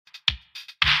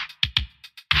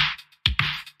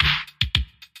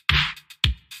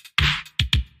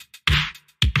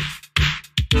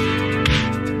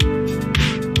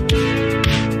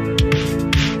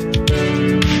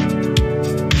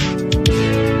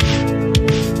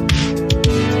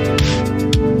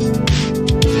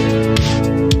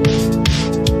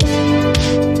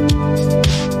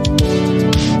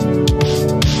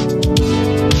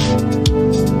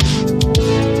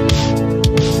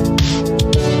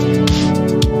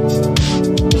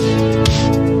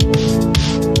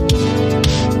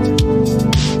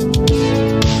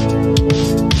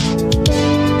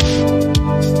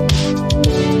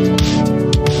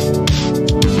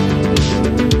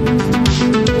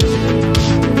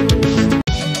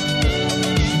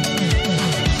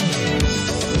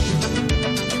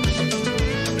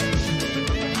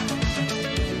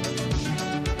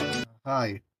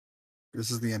This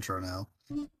is the intro now.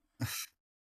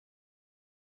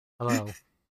 Hello.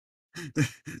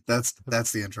 That's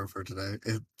the intro for today.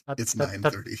 It's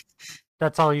 9:30.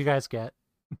 That's all you guys get.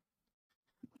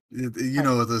 You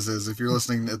know what this is. If you're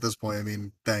listening at this point, I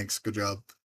mean, thanks. Good job.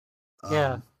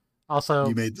 Yeah. Also,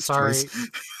 you made this sorry. choice.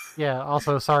 Yeah.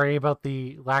 Also, sorry about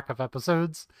the lack of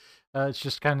episodes. It's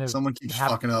just kind of someone keeps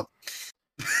fucking up.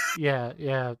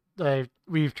 Yeah.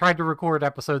 We've tried to record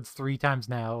episodes 3 times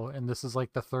now, and this is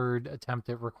like the 3rd attempt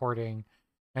at recording.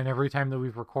 And every time that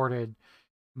we've recorded,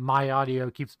 my audio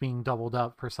keeps being doubled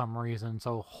up for some reason.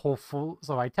 So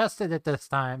I tested it this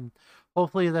time.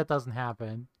 Hopefully that doesn't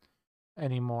happen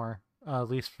anymore. At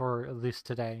least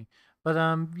today. But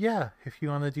yeah, if you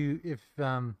want to do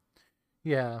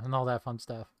yeah, and all that fun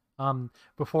stuff.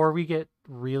 Before we get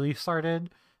really started,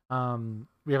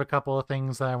 we have a couple of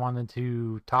things that I wanted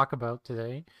to talk about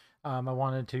today. I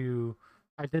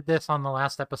did this on the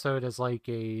last episode as like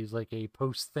a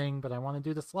post thing, but I want to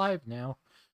do this live now.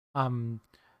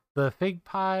 The Fig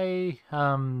Pie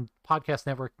podcast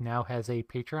network now has a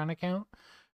Patreon account.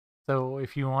 So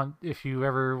if you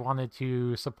ever wanted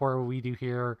to support what we do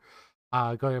here,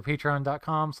 go to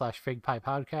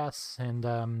patreon.com/figpiepodcasts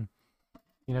and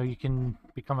you can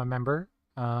become a member.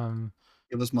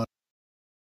 Give us money.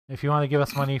 If you want to give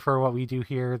us money for what we do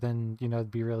here, then it'd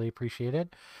be really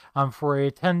appreciated. For a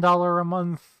 $10 a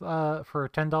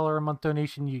month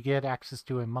donation, you get access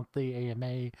to a monthly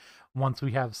AMA once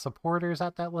we have supporters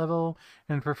at that level,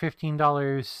 and for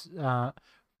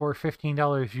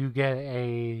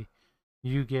 $15,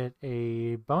 you get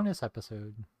a bonus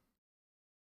episode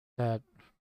that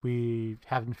we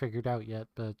haven't figured out yet,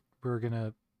 but we're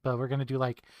gonna do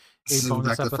like a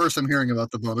bonus episode. The first I'm hearing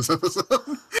about the bonus episode.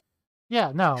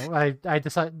 Yeah, no, I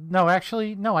decided. No,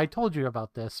 actually, no, I told you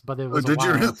about this, but it was a while.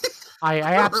 You really? I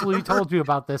absolutely told you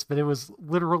about this, but it was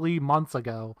literally months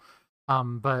ago.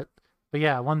 But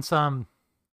yeah, once there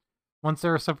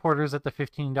are supporters at the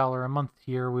 $15 a month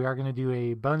tier, we are going to do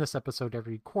a bonus episode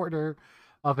every quarter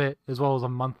of it, as well as a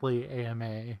monthly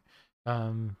AMA.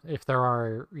 If there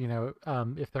are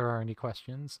any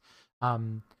questions,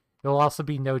 it'll also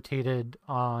be notated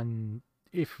on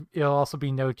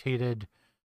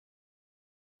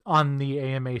the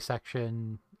AMA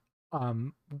section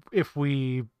if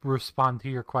we respond to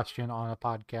your question on a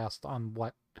podcast, on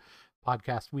what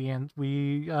podcast we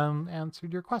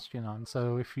answered your question on.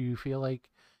 So if you feel like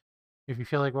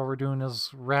what we're doing is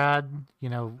rad,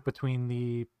 between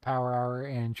the Power Hour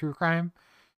and True Crime,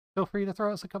 feel free to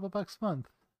throw us a couple bucks a month.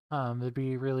 It'd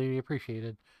be really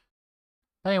appreciated.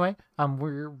 Anyway,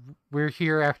 we're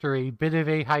here after a bit of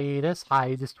a hiatus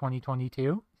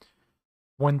 2022.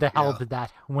 When the hell did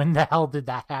that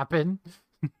happen?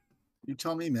 You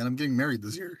tell me, man. I'm getting married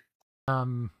this year.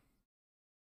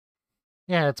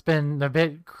 Yeah, it's been a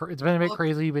bit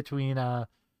crazy between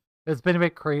it's been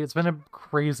a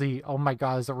crazy. Oh my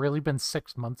god, has it really been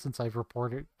 6 months since I've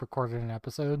recorded an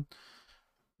episode?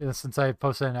 Since I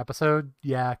posted an episode?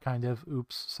 Yeah, kind of.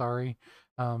 Oops, sorry.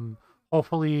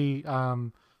 Hopefully,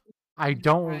 I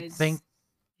don't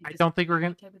think we're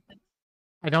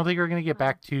gonna get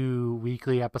back to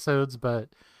weekly episodes, but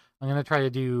I'm gonna try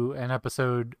to do an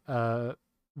episode, one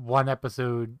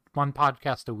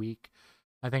podcast a week.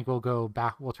 I think we'll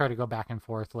try to go back and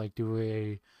forth, like do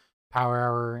a Power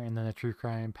Hour and then a True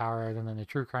Crime, Power Hour and then a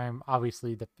True Crime.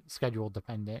 Obviously, the schedule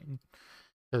depending,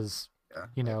 because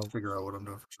figure out what I'm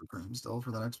doing for True Crime still for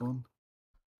the next one.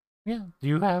 Yeah,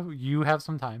 you have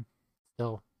some time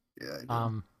still. Yeah. I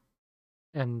do.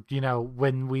 And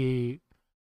when we.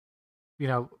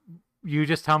 You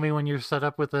just tell me when you're set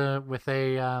up with a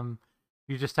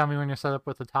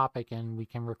topic and we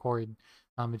can record.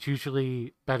 It's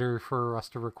usually better for us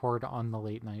to record on the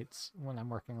late nights when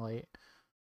I'm working late.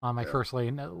 On my first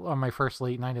late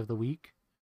night of the week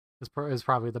is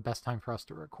probably the best time for us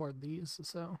to record these.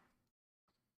 So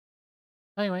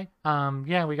anyway,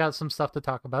 we got some stuff to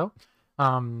talk about.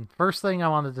 First thing I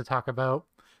wanted to talk about.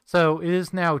 So it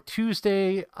is now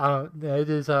Tuesday.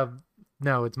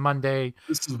 No, it's Monday.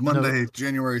 This is Monday,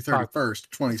 January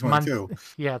 31st, 2022.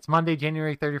 Yeah, it's Monday,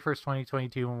 January 31st,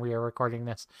 2022 when we are recording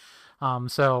this.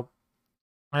 So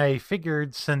I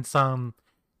figured since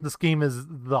this game is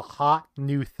the hot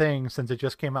new thing since it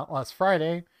just came out last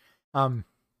Friday, I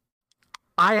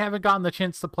haven't gotten the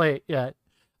chance to play it yet.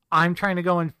 I'm trying to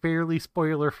go in fairly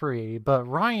spoiler free, but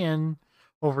Ryan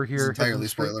over here is entirely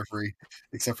spoiler free,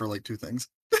 except for like 2 things.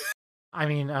 I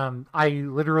mean, I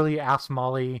literally asked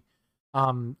Molly.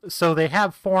 So they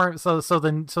have forms. So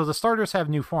the starters have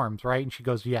new forms, right? And she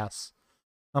goes, yes.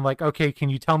 I'm like, okay, can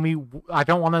you tell me? I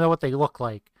don't want to know what they look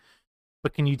like,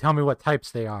 but can you tell me what types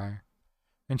they are?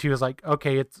 And she was like,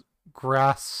 okay, it's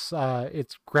grass.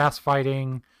 It's grass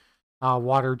fighting,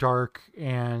 water dark,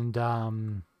 and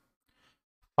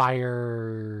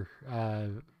fire.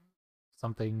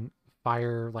 Something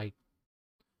fire like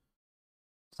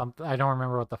something. I don't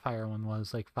remember what the fire one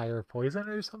was. Like fire poison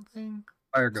or something.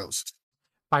 Fire Ghost.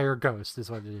 Fire ghost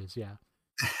is what it is. Yeah.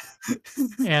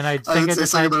 And I I think would I say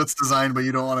something decided. about its design, but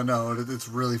you don't want to know. It's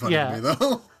really funny to Yeah. me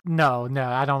though. No,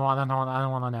 I don't want. I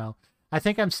don't want to know. I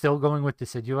think I'm still going with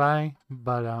Decidui,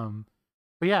 but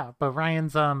yeah, but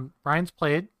Ryan's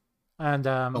played, and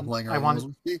I'm playing I right now wanted as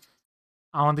we speak.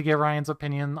 I wanted to get Ryan's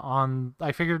opinion on.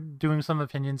 I figured doing some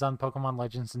opinions on Pokemon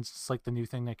Legends, since it's like the new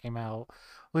thing that came out,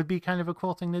 would be kind of a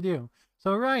cool thing to do.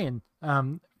 So Ryan,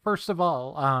 first of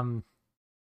all,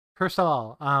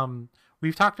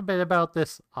 we've talked a bit about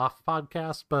this off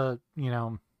podcast, but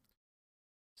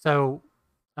so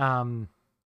um,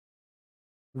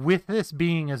 with this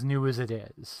being as new as it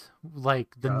is,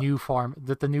 like the Yeah. new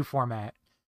format,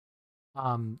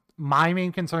 my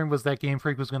main concern was that Game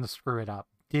Freak was going to screw it up.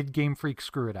 Did Game Freak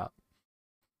screw it up?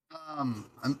 I'm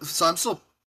still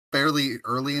fairly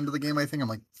early into the game. I think I'm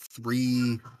like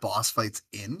 3 boss fights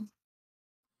in.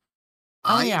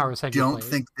 How many I hours have you don't played?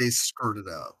 think they screwed it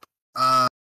up.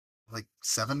 Like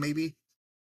 7 maybe.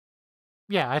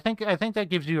 Yeah, I think that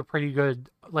gives you a pretty good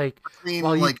like. Between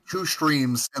Well, you like 2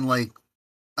 streams and like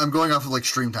I'm going off of like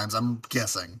stream times. I'm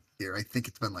guessing here. I think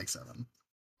it's been like 7.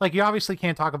 like you obviously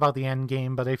can't talk about the end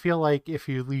game, but I feel like if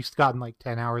you at least gotten like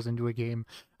 10 hours into a game,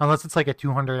 unless it's like a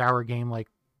 200-hour game like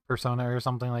Persona or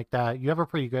something like that, you have a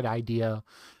pretty good idea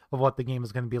of what the game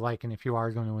is going to be like and if you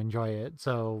are going to enjoy it.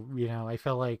 So I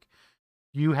feel like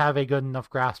you have a good enough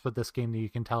grasp of this game that you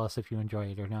can tell us if you enjoy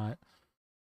it or not.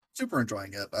 Super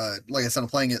enjoying it. Like I said, I'm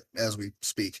playing it as we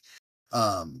speak.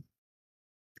 Um,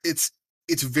 it's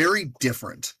it's very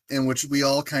different, in which we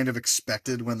all kind of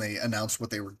expected when they announced what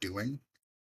they were doing.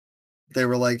 They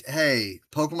were like, "Hey,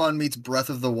 Pokemon meets Breath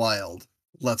of the Wild.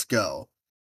 Let's go."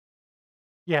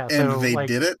 Yeah, And so they like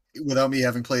did it without me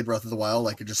having played Breath of the Wild.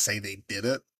 I could just say they did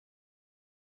it.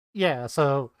 yeah,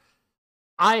 so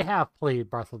I have played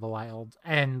Breath of the Wild,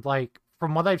 and like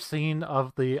from what I've seen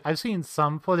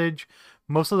some footage.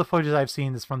 Most of the footage I've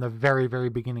seen is from the very, very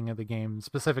beginning of the game,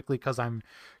 specifically because I'm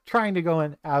trying to go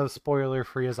in as spoiler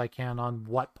free as I can on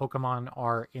what Pokemon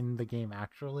are in the game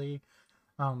actually.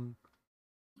 Um,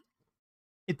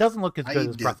 it doesn't look as I good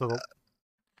as did Breath of the. that.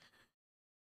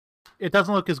 It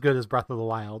doesn't look as good as Breath of the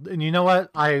Wild, and you know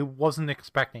what? I wasn't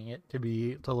expecting it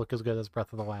to look as good as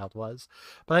Breath of the Wild was,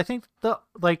 but I think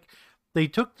they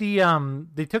took the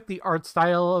art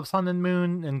style of Sun and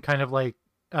Moon and kind of like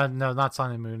no, not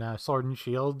Sun and Moon, Sword and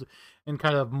Shield, and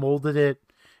kind of molded it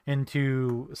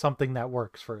into something that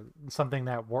works for something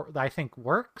that I think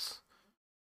works.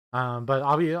 But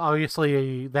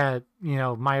obviously that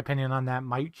my opinion on that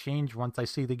might change once I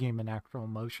see the game in actual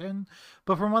motion.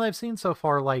 But from what I've seen so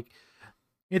far, like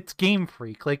it's Game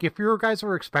Freak. Like if you guys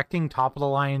were expecting top of the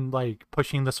line, like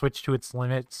pushing the Switch to its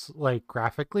limits, like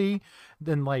graphically,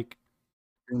 then like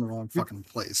You're in the wrong you're fucking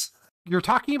place. you're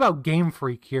talking about Game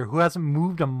Freak here, who hasn't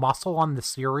moved a muscle on the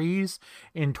series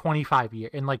in 25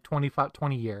 years, in like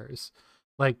 20 years.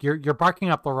 Like you're barking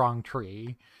up the wrong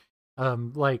tree.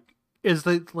 Like is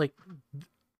the like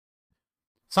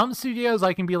some studios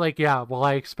I can be like, yeah, well,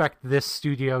 I expect this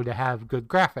studio to have good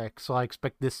graphics, so I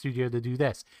expect this studio to do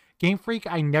this. Game Freak,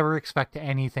 I never expect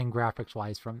anything graphics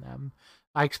wise from them.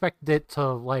 I expect it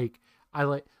to I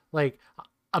like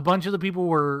a bunch of the people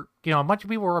were a bunch of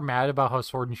people were mad about how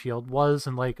Sword and Shield was,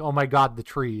 and like, oh my god, the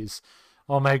trees.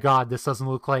 Oh my god, this doesn't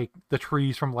look like the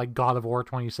trees from like God of War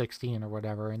 2016 or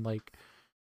whatever, and like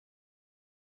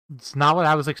it's not what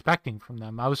I was expecting from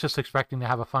them. I was just expecting to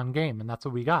have a fun game, and that's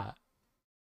what we got.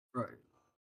 Right.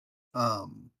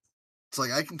 It's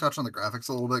like I can touch on the graphics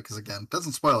a little bit because again, it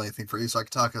doesn't spoil anything for you, so I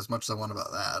can talk as much as I want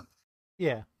about that.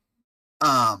 Yeah.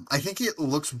 I think it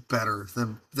looks better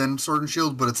than Sword and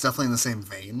Shield, but it's definitely in the same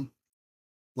vein.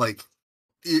 Like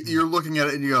you're looking at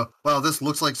it and you go, "Wow, this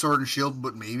looks like Sword and Shield,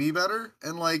 but maybe better."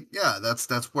 And like, yeah, that's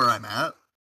where I'm at.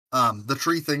 The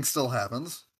tree thing still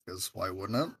happens because why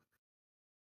wouldn't it?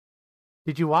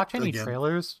 Did you watch any Again,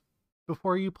 trailers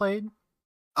before you played?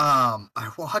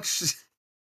 I watched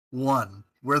one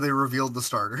where they revealed the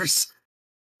starters.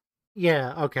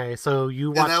 Yeah, okay. So you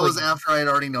And watched that like was after I had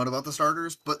already known about the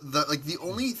starters, but the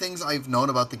only things I've known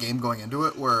about the game going into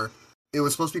it were it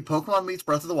was supposed to be Pokemon meets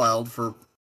Breath of the Wild for,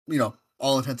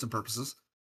 all intents and purposes.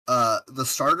 The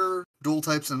starter dual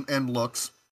types and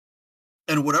looks,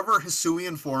 and whatever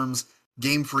Hisuian forms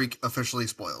Game Freak officially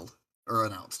spoiled or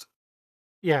announced.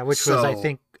 yeah, which was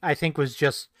So I think was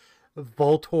just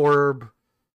Voltorb,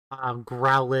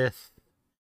 Growlithe,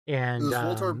 It and was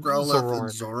Voltorb, Growlithe, and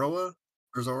Zoroark. Zoroa?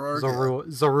 Or Zoroark,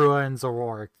 yeah. Zorua and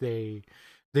Zoroark. They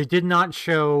did not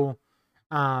show.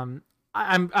 I'm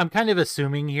kind of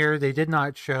assuming here they did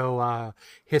not show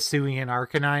Hisuian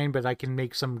Arcanine, but I can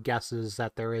make some guesses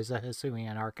that there is a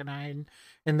Hisuian Arcanine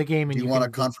in the game, Do and you you want a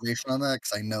can confirmation on that?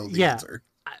 Because I know the yeah. answer.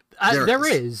 There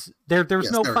is. There's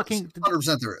Yes, no there is. fucking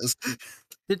 100% there is.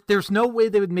 there's no way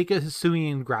they would make a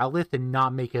Hisuian Growlithe and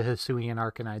not make a Hisuian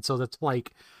Arcanine. So that's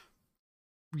like,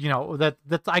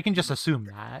 that's I can just assume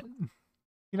that.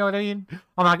 You know what I mean?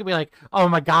 I'm not gonna be like, oh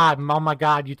my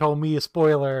god, you told me a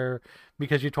spoiler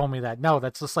because you told me that. No,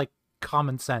 that's just like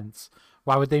common sense.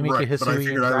 Why would they make a Right, but I Hisuian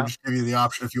figured I would Growlithe? just give you the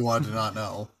option if you wanted to not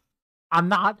know. I'm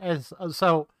not as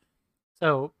so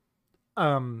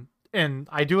and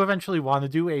I do eventually want to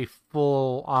do a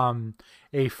full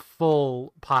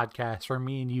podcast where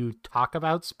me and you talk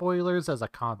about spoilers as a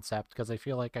concept, because I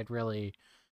feel like I'd really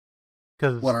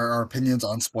because What are our opinions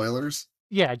on spoilers?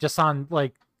 yeah, just on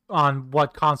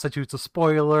what constitutes a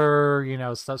spoiler,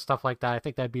 stuff like that. I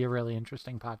think that'd be a really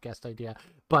interesting podcast idea.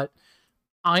 But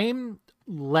I'm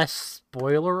less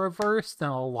spoiler averse than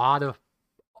a lot of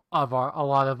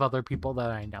other people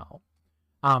that I know.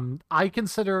 I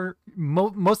consider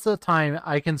most of the time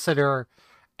I consider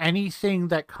anything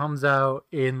that comes out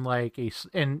in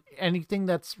in anything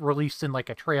that's released in like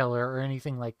a trailer or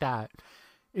anything like that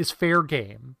is fair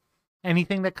game.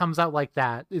 Anything that comes out like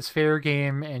that is fair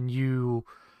game, and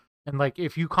like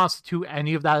if you constitute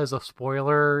any of that as a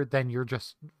spoiler, then you're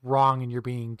just wrong and you're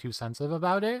being too sensitive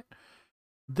about it.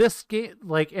 This game,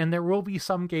 and there will be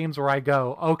some games where I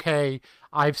go, okay,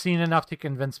 I've seen enough to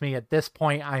convince me at this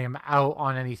point I am out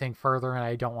on anything further and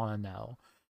I don't want to know.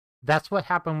 That's what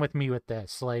happened with me with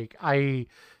this. Like, I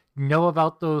know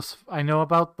about that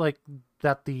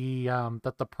the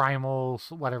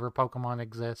primals whatever Pokemon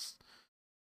exists.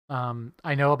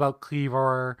 I know about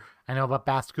Cleavor, I know about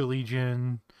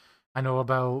Basculegion, I know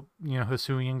about,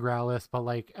 Hisuian Growlithe, but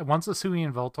like once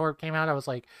Hisuian Voltorb came out, I was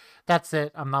like, that's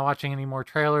it. I'm not watching any more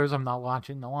trailers. I'm not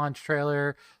watching the launch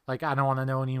trailer. Like, I don't want to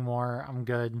know anymore. I'm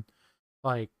good.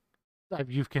 Like,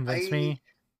 you've convinced me.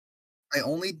 I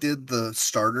only did the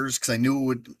starters because I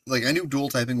knew I knew dual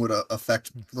typing would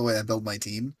affect the way I build my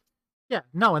team. Yeah,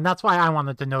 no, and that's why I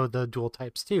wanted to know the dual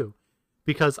types too,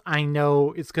 because I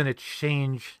know it's going to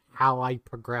change how I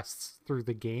progress through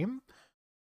the game.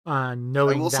 I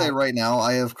will say right now,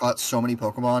 I have caught so many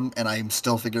Pokemon, and I'm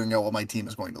still figuring out what my team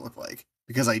is going to look like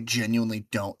because I genuinely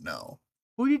don't know.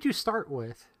 Who did you start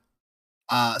with?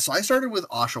 So I started with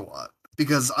Oshawott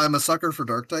because I'm a sucker for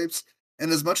dark types,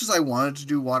 and as much as I wanted to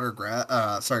do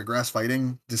grass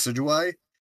fighting Decidueye,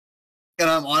 and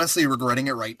I'm honestly regretting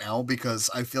it right now because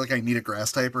I feel like I need a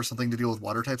grass type or something to deal with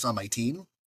water types on my team.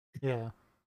 Yeah.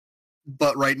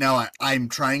 But right now, I'm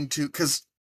trying to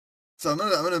So I'm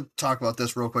gonna talk about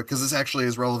this real quick because this actually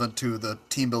is relevant to the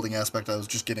team building aspect I was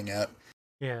just getting at.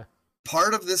 Yeah.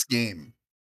 Part of this game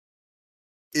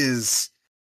is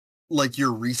like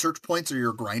your research points or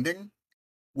your grinding,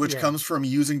 which comes from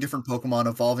using different Pokemon,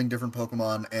 evolving different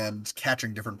Pokemon, and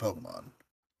catching different Pokemon.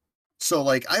 So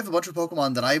like I have a bunch of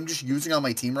Pokemon that I'm just using on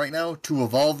my team right now to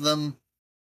evolve them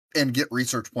and get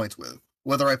research points with,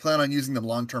 whether I plan on using them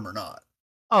long term or not.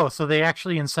 Oh, so they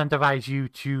actually incentivize you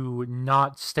to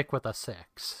not stick with a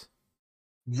 6.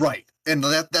 Right. And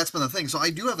that's been the thing. So I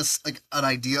do have an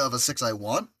idea of a 6 I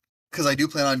want, because I do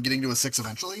plan on getting to a 6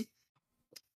 eventually.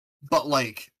 But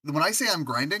like when I say I'm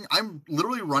grinding, I'm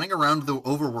literally running around the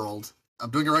overworld. I'm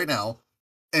doing it right now,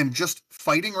 and just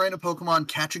fighting random Pokemon,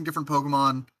 catching different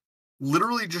Pokemon,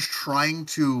 literally just trying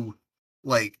to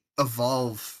like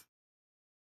evolve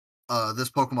this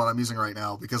Pokemon I'm using right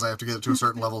now because I have to get it to a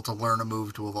certain level to learn a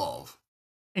move to evolve.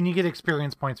 And you get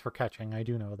experience points for catching. I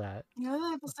do know that. You know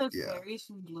the episode Fairies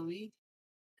from Bluey?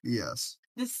 Yes.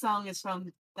 This song is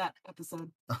from that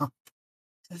episode.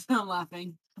 I'm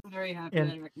laughing. I'm very happy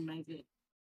that I recognize it.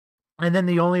 And then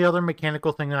the only other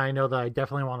mechanical thing that I know that I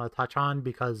definitely want to touch on,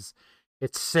 because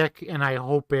it's sick and I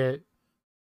hope it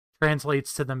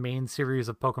translates to the main series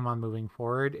of Pokemon moving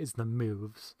forward, is the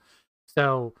moves.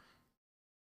 So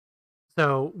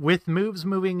with moves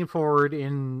moving forward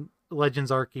in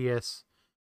Legends Arceus,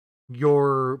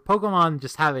 your Pokemon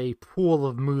just have a pool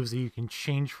of moves that you can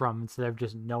change from instead of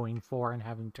just knowing 4 and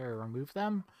having to remove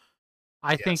them.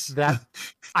 I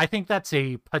think that's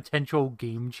a potential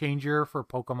game changer for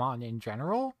Pokemon in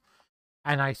general.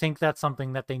 And I think that's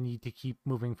something that they need to keep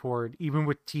moving forward, even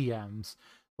with TMs.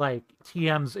 Like,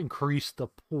 TMs increase the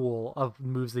pool of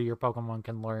moves that your Pokemon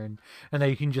can learn, and that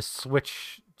you can just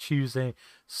switch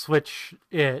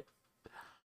it,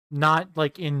 not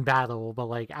like in battle, but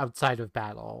like outside of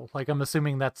battle. Like, I'm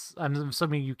assuming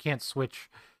you can't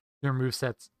switch their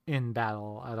movesets in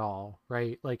battle at all,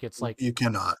 right? Like it's like You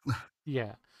cannot.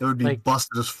 yeah, It would be like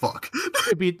busted as fuck.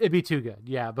 it'd be too good.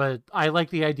 Yeah, but I like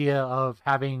the idea of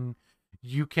having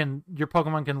your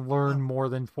Pokemon can learn more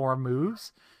than 4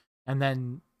 moves, and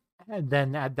then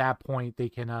at that point they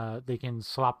can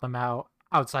swap them out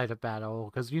outside of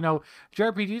battle, because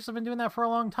JRPGs have been doing that for a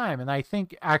long time. And I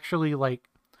think actually, like,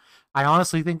 I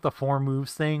honestly think the 4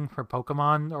 moves thing for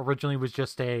Pokemon originally was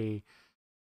just they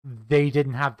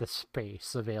didn't have the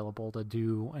space available to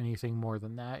do anything more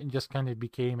than that, and just kind of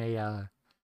became a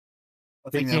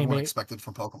thing that everyone expected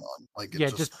from Pokemon. Like,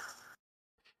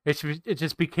 it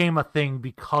just became a thing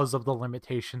because of the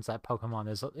limitations that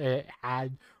it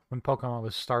had when Pokemon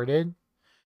was started.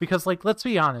 Because, like, let's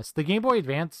be honest, the Game Boy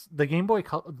Advance, the Game Boy,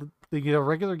 the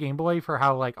regular Game Boy, for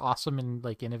how like awesome and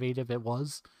like innovative it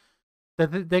was,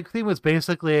 that thing was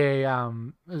basically a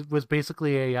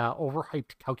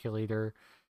overhyped calculator.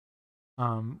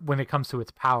 When it comes to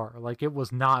its power, like, it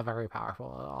was not very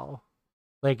powerful at all.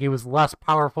 Like, it was less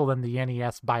powerful than the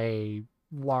NES by a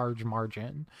large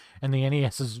margin, and the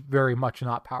NES is very much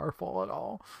not powerful at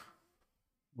all.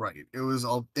 Right. It was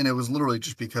literally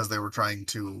just because they were trying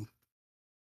to,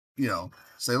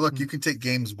 say, look, you can take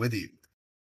games with you.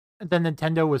 And then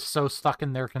Nintendo was so stuck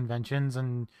in their conventions,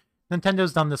 and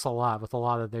Nintendo's done this a lot with a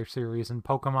lot of their series. And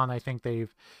Pokemon, I think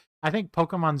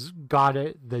Pokemon's got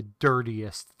it the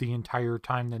dirtiest the entire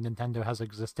time that Nintendo has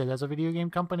existed as a video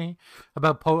game company,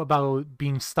 about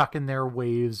being stuck in their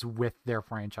ways with their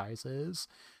franchises.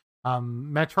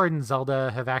 Metroid and Zelda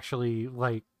have actually,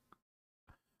 like,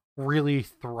 really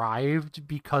thrived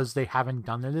because they haven't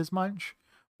done it as much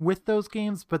with those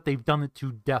games, but they've done it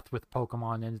to death with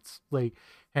Pokemon. And it's like,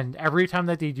 and every time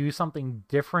that they do something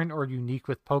different or unique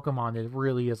with Pokemon, it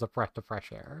really is a breath of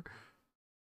fresh air.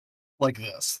 Like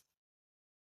this.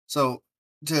 So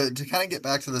to kind of get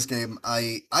back to this game,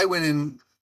 I went in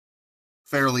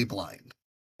fairly blind,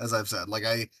 as I've said. Like,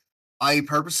 I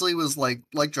purposely was like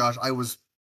Josh, I was,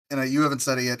 and you haven't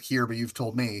said it yet here, but you've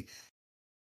told me,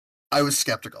 I was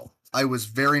skeptical. I was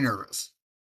very nervous.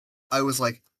 I was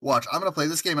like, watch, I'm going to play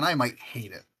this game and I might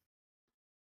hate it.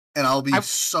 And I'll be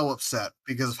so upset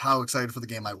because of how excited for the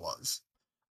game I was.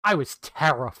 I was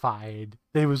terrified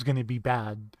that it was going to be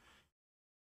bad.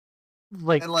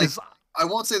 Like, I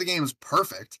won't say the game is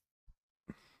perfect,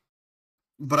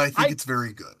 but I think it's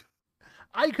very good.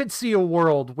 I could see a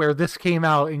world where this came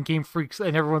out and Game Freak's,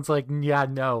 and everyone's like, yeah,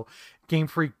 no, Game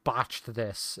Freak botched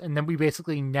this. And then we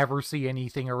basically never see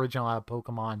anything original out of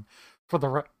Pokemon for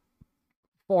the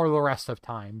rest of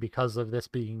time because of this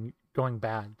going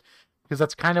bad. Because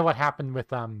that's kind of what happened with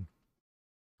Pokemon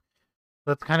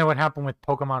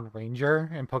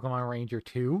Ranger and Pokemon Ranger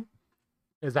 2.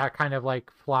 Is that kind of like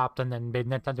flopped, and then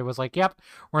Nintendo was like, yep,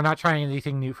 we're not trying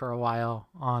anything new for a while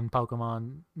on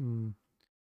Pokemon.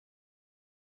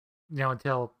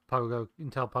 Until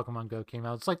Pokemon Go came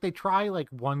out. It's like they try like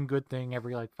one good thing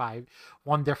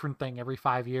one different thing every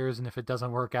 5 years, and if it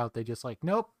doesn't work out, they just like,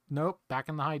 nope, back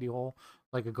in the hidey hole,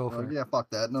 like a gopher. Yeah,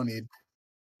 fuck that, no need.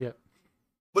 Yep.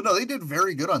 But no, they did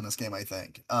very good on this game, I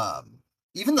think.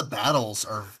 Even the battles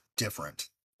are different.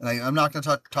 And I'm not going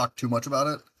to talk too much about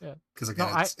it, because again,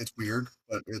 it's weird,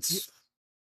 but it's...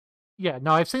 Yeah,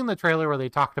 no, I've seen the trailer where they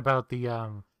talked about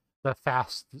the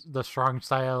fast, the strong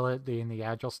style, and the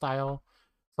agile style.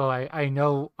 So I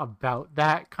know about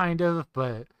that kind of,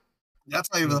 but...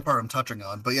 That's not even the part I'm touching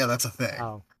on, but yeah, that's a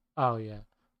thing. Oh yeah.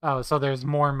 Oh, so there's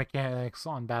more mechanics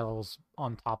on battles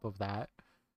on top of that.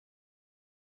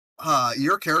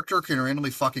 Your character can randomly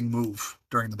fucking move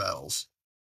during the battles.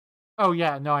 Oh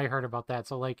yeah, no, I heard about that.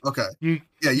 So like, okay, you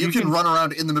can run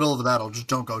around in the middle of the battle, just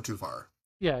don't go too far.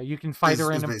 Yeah, you can fight a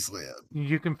random. Basically it.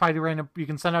 You can fight a random. You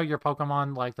can send out your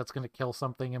Pokemon like that's going to kill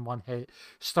something in one hit.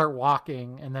 Start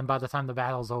walking, and then by the time the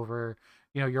battle's over,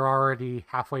 you're already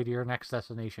halfway to your next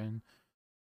destination.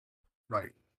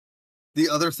 Right. The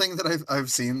other thing that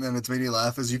I've seen, and it's made me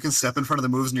laugh, is you can step in front of the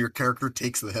moves and your character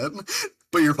takes the hit,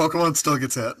 but your Pokemon still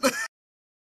gets hit.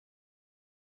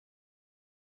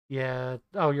 Yeah.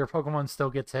 Oh, your Pokemon still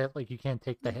gets hit. Like, you can't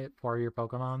take the hit for your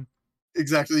Pokemon.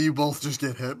 Exactly. You both just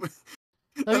get hit.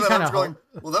 And then I'm going,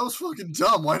 well, that was fucking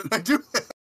dumb. Why did I do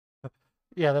that?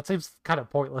 Yeah, that seems kind of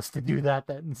pointless to do that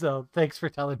then. So thanks for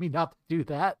telling me not to do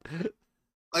that.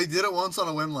 I did it once on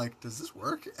a whim, like, does this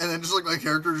work? And then just like my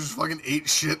character just fucking ate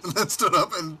shit and then stood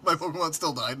up and my Pokemon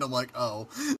still died. And I'm like, oh.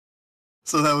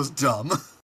 So that was dumb.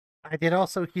 I did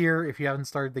also hear, if you haven't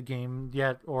started the game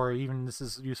yet, or even this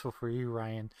is useful for you,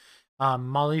 Ryan,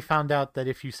 Molly found out that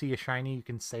if you see a shiny, you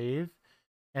can save.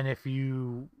 And if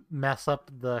you mess up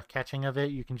the catching of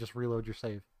it, you can just reload your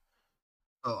save.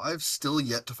 Oh, I've still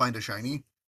yet to find a shiny.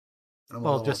 And I'm a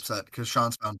Well, little just upset because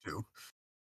Sean's found 2.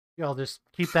 I'll just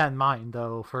keep that in mind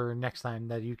though for next time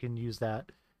that you can use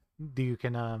that. You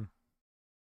can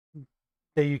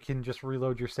that you can just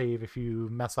reload your save if you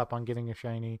mess up on getting a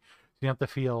shiny. You don't have to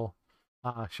feel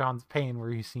Sean's pain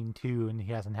where he's seen 2 and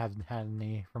he hasn't had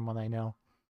any, from what I know.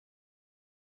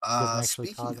 He hasn't actually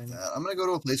Speaking caught of any. that, I'm gonna go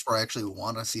to a place where I actually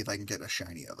want to see if I can get a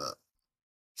shiny of it.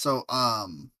 So,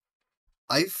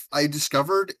 I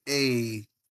discovered his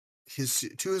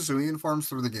 2 Hisuian forms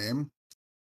through the game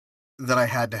that I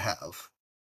had to have.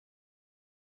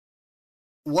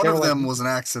 One They're of like them was an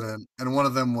accident, and one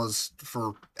of them was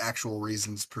for actual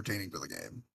reasons pertaining to the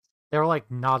game.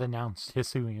 not announced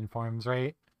Hisuian forms,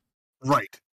 right?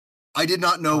 Right. I did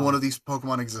not know one Oh. of these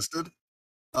Pokemon existed.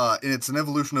 And it's an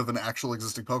evolution of an actual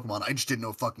existing Pokemon. I just didn't know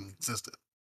it fucking existed.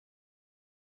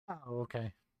 Oh,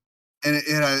 okay. And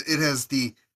it has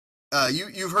the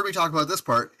you've heard me talk about this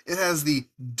part. It has the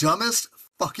dumbest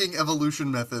fucking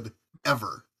evolution method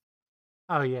ever.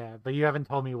 Oh yeah, but you haven't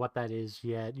told me what that is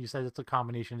yet. You said it's a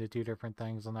combination of 2 different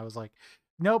things, and I was like,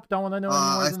 nope, don't want to know any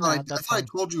more than that. That's I fine.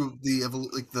 told you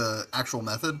the actual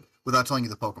method without telling you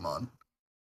the Pokemon.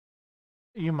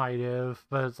 You might have,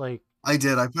 but it's like, I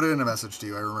did. I put it in a message to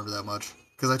you. I remember that much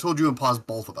because I told you and Paz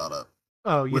both about it.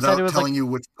 oh, you said it Without was telling you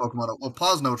which Pokemon. Well,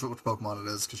 Paz knows which Pokemon it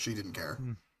is because she didn't care.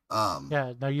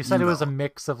 Yeah, no, you said it was a know.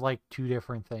 mix of like 2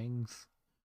 different things.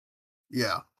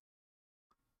 Yeah.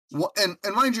 Well, and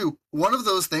mind you, one of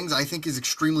those things I think is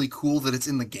extremely cool that it's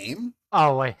in the game.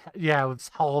 Oh, yeah, it's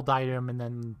hold item and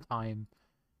then time.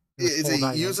 It's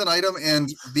a use an item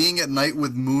and being at night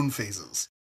with moon phases.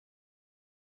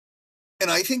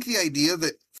 And I think the idea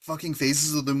that fucking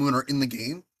phases of the moon are in the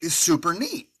game is super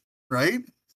neat, right?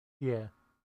 Yeah.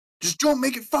 Just don't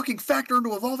make it fucking factor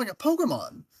into evolving a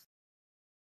Pokemon.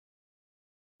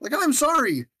 Like, I'm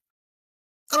sorry.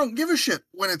 I don't give a shit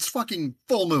when it's fucking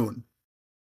full moon.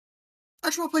 I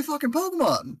just want to play fucking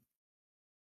Pokemon.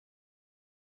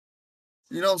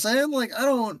 You know what I'm saying? Like, I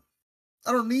don't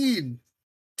need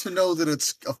to know that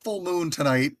it's a full moon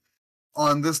tonight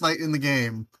on this night in the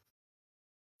game.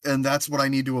 And that's what I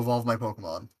need to evolve my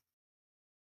Pokemon.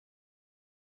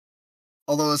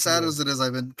 Although as sad as it is,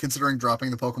 I've been considering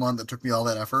dropping the Pokemon that took me all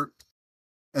that effort.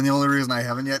 And the only reason I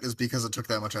haven't yet is because it took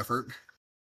that much effort.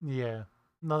 Yeah.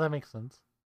 No, that makes sense.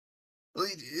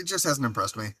 It just hasn't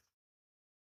impressed me.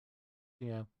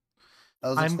 Yeah. I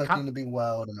was expecting to be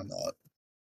wowed, and I'm not.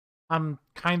 I'm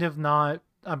kind of not.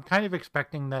 I'm kind of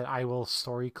expecting that I will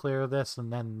story clear this,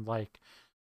 and then like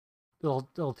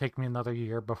it'll take me another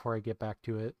year before I get back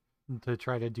to it to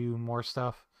try to do more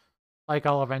stuff. Like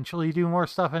I'll eventually do more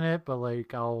stuff in it, but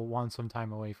like I'll want some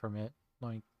time away from it,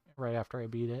 like right after I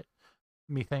beat it.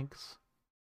 Methinks.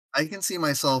 I can see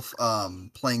myself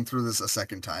playing through this a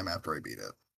second time after I beat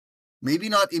it. Maybe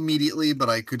not immediately, but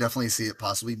I could definitely see it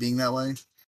possibly being that way.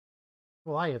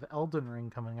 Well, I have Elden Ring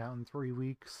coming out in 3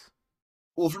 weeks.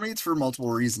 Well, for me, it's for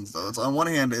multiple reasons, though. It's on one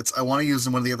hand, it's I want to use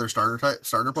one of the other starter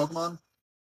Pokemon,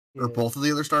 or both of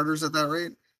the other starters at that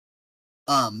rate.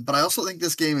 But I also think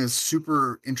this game is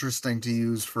super interesting to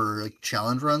use for like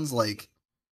challenge runs, like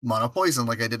Mono Poison,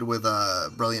 like I did with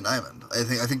Brilliant Diamond. I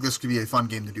think this could be a fun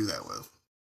game to do that with.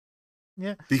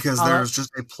 Yeah, because there's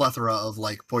just a plethora of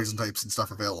like poison types and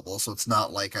stuff available, so it's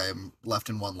not like I'm left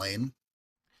in one lane.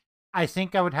 I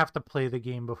think I would have to play the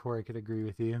game before I could agree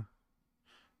with you.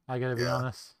 I gotta be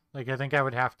honest. Like I think I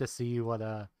would have to see what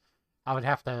I would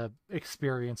have to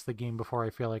experience the game before I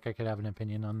feel like I could have an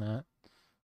opinion on that.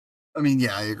 I mean,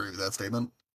 yeah, I agree with that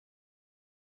statement.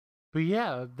 But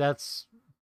yeah, that's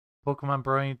Pokemon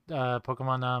Brilliant,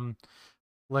 Pokemon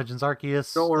Legends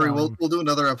Arceus. Don't worry, we'll do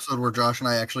another episode where Josh and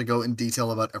I actually go in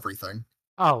detail about everything.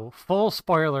 Oh, full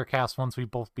spoiler cast once we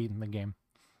both beaten the game.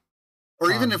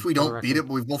 Or even if we don't beat it,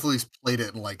 but we've both at least played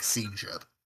it and like seen shit.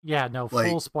 Yeah, no,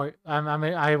 full spoil. I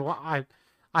mean, I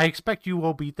expect you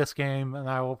will beat this game, and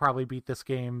I will probably beat this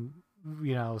game.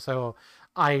 You know, so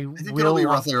I think will it'll be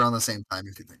roughly around the same time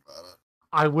if you think about it.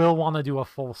 I will want to do a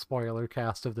full spoiler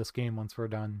cast of this game once we're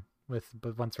done with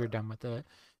it.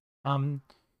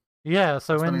 Yeah.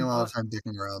 So I'm spending a lot of time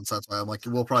dicking around, so that's why I'm like,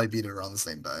 we'll probably beat it around the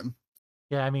same time.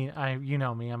 Yeah, I mean, you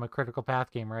know me, I'm a critical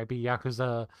path gamer. I beat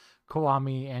Yakuza,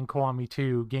 Kiwami, and Kiwami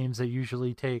 2, games that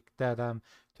usually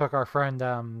took our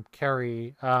friend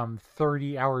Carrie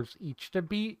 30 hours each to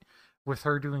beat, with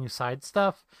her doing side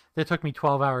stuff. That took me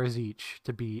 12 hours each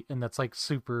to beat, and that's like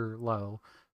super low.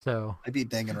 So I beat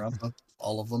Danganronpa,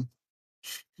 all of them.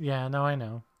 Yeah, no, I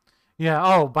know. Yeah,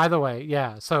 oh, by the way,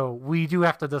 yeah, so we do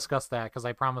have to discuss that, because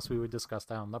I promised we would discuss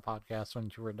that on the podcast when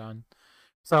you were done.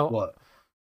 So what?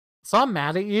 So I'm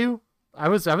mad at you. I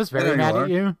was very mad at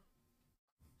you.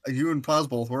 You and Paz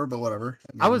both were, but whatever.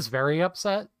 I was very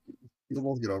upset. You'll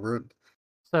both get over it.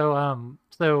 So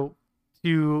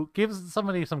to give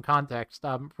somebody some context,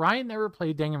 Ryan never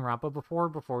played Danganronpa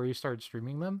before he started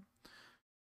streaming them.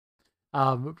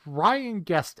 Ryan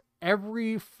guessed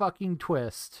every fucking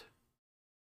twist.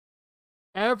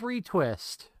 Every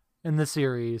twist in the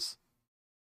series.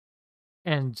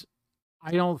 And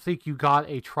I don't think you got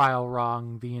a trial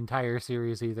wrong the entire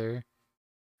series either.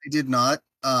 I did not.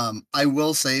 I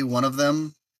will say one of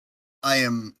them I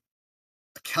am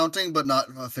counting but not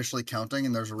officially counting,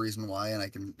 and there's a reason why, and I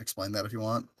can explain that if you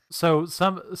want. So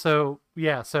spoilers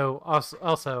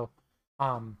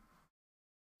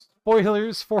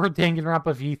for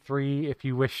Danganronpa V3 if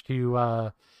you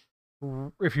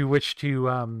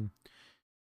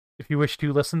wish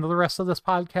to listen to the rest of this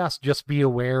podcast, just be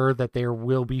aware that there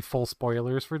will be full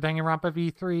spoilers for Danganronpa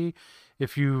V3.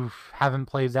 If you haven't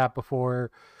played that before,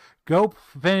 go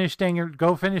finish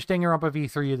Danganronpa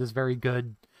V3. It is very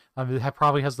good. It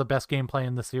probably has the best gameplay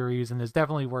in the series and is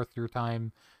definitely worth your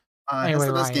time. Anyway,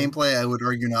 the best gameplay, I would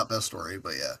argue not best story,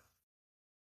 but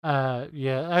yeah.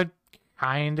 Yeah, I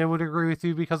kind of would agree with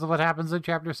you because of what happens in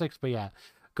Chapter 6, but yeah.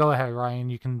 Go ahead, Ryan.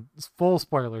 You can full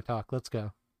spoiler talk. Let's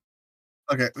go.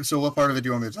 Okay, so what part of it do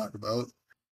you want me to talk about?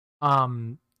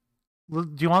 Do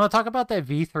you want to talk about that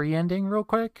V3 ending real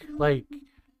quick? Like,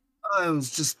 it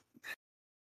was just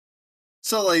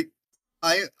so like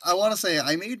I want to say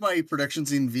I made my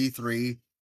predictions in V3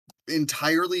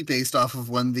 entirely based off of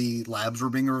when the labs were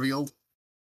being revealed.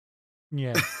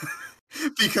 Yeah.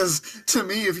 Because to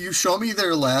me, if you show me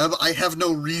their lab, I have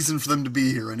no reason for them to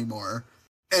be here anymore.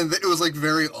 And it was like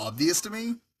very obvious to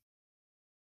me.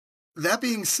 That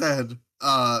being said,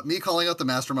 me calling out the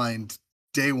mastermind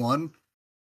day one,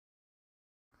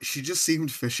 she just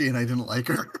seemed fishy and I didn't like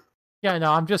her. Yeah,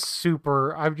 no, I'm just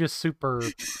super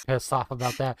pissed off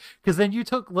about that. Because then you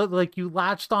you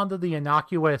latched onto the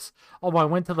innocuous, oh, I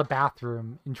went to the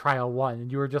bathroom in trial 1,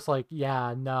 and you were just like,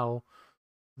 yeah, no,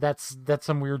 that's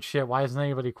some weird shit. Why isn't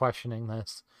anybody questioning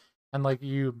this? And like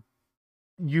you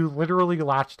literally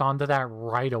latched onto that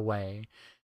right away.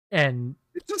 And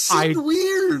it just seemed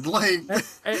weird, like,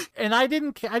 and I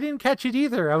didn't catch it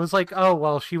either. I was like, oh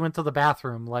well, she went to the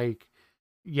bathroom. Like,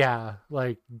 yeah,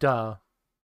 like, duh.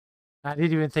 I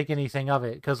didn't even think anything of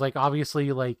it because, like,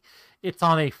 obviously, like, it's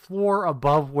on a floor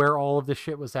above where all of this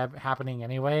shit was happening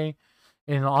anyway,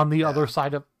 and on the other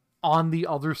side of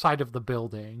the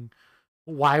building.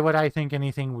 Why would I think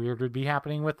anything weird would be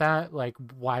happening with that? Like,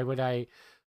 why would I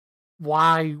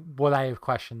have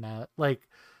questioned that? Like,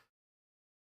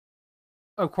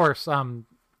 of course,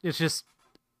 it's just.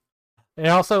 It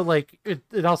also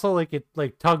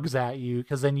tugs at you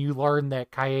because then you learn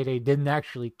that Kaede didn't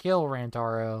actually kill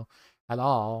Rantaro at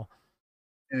all.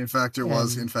 And in fact, it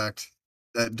was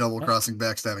that double-crossing,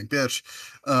 backstabbing bitch.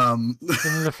 And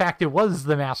the fact it was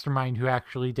the mastermind who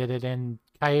actually did it, and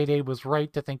Kaede was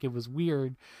right to think it was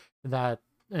weird that,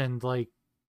 and like,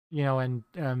 you know, and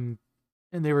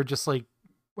they were just like,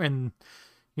 when,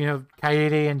 you know,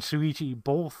 Kaede and Shuichi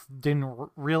both didn't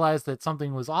realize that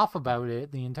something was off about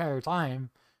it the entire time,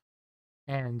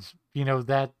 and you know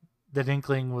that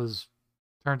inkling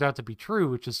turned out to be true,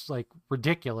 which is like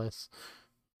ridiculous.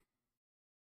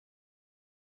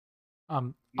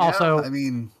 Also,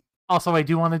 I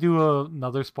do want to do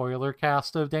another spoiler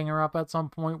cast of Danganronpa at some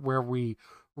point where we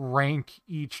rank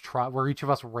each trial, where each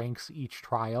of us ranks each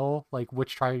trial, like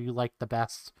which trial you like the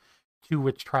best to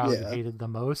which trial you hated the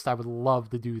most. I would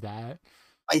love to do that.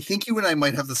 I think you and I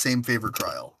might have the same favorite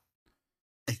trial.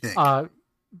 I think.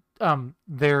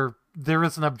 There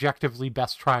is an objectively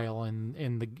best trial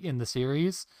in the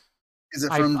series. Is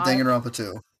it from Danganronpa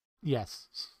 2? Yes.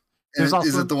 Is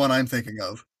it the one I'm thinking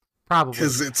of? Probably.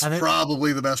 Because it's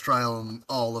probably the best trial in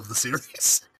all of the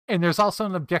series. And there's also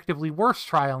an objectively worse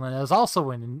trial, and it is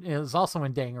also in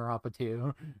Danganronpa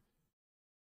 2.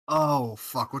 Oh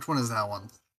fuck! Which one is that one?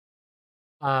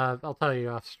 I'll tell you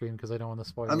off stream because I don't want to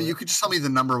spoil. I mean, you could just tell me the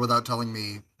number without telling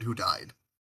me who died.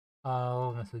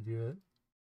 I'll message you it.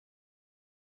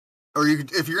 Or you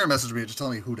could, if you're gonna message me, just tell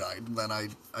me who died. Then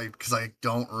because I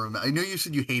don't remember. I knew you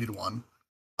said you hated one.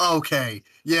 Okay,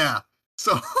 yeah.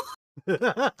 So,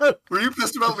 were you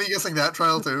pissed about me guessing that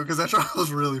trial too? Because that trial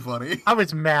was really funny. I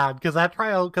was mad because that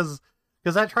trial comes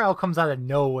out of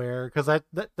nowhere. Because that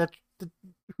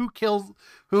who kills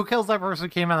that person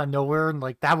came out of nowhere, and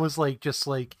like that was like just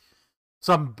like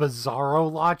some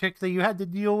bizarro logic that you had to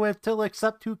deal with to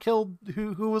accept who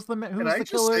was the Can I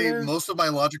just killer say there. most of my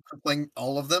logic for playing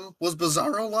all of them was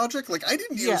bizarro logic? Like, I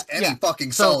didn't Yeah, use any yeah.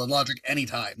 fucking So- solid logic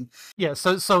anytime. Yeah,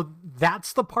 so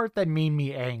that's the part that made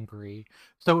me angry.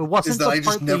 So it Is wasn't that the I part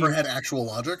just that never you- had actual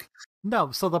logic?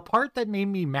 No, so the part that made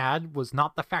me mad was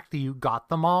not the fact that you got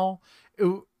them all.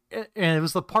 And it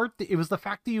was the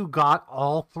fact that you got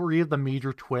all three of the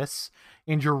major twists,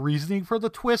 and your reasoning for the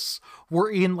twists were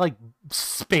in like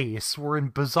space, were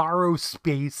in bizarro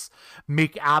space,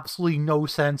 make absolutely no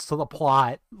sense to the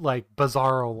plot, like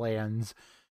bizarro lands.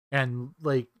 And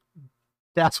like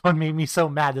that's what made me so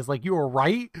mad, is like you were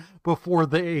right before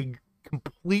the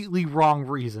completely wrong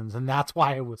reasons, and that's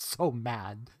why I was so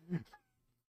mad.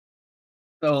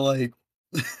 So, like,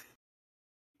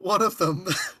 one of them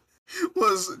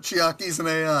was Chiaki's an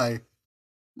AI.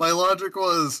 My logic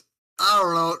was, I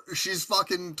don't know, she's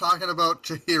fucking talking about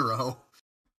Chihiro.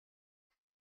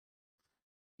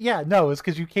 Yeah, no, it's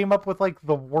because you came up with like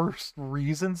the worst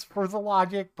reasons for the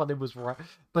logic, but it was right.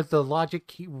 But the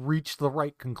logic reached the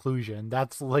right conclusion.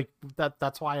 That's like that.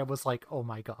 That's why I was like, oh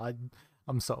my god,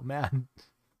 I'm so mad.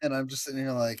 And I'm just sitting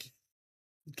here like,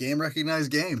 game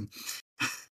recognized game.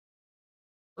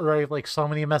 Right, like so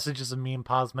many messages of me and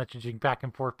Paz messaging back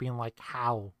and forth, being like,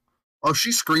 how? Oh, she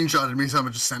screenshotted me,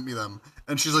 someone just sent me them.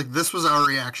 And she's like, this was our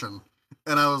reaction.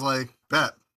 And I was like,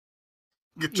 bet.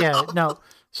 Good Yeah, job. no.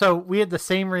 So we had the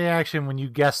same reaction when you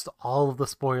guessed all of the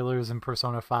spoilers in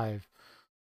Persona 5.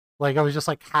 Like, I was just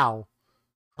like, how?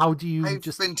 How do you I've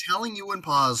been telling you and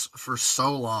Pause for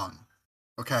so long.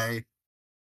 Okay?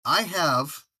 I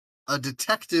have a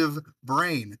detective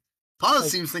brain. Pause Like-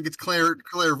 seems to think it's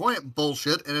clairvoyant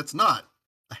bullshit, and it's not.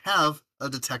 I have a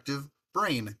detective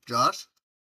brain, Josh.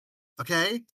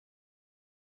 Okay?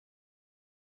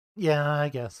 Yeah, I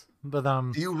guess. But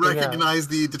Do you but yeah. recognize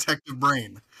the detective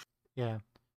brain? Yeah.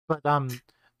 But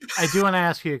I do want to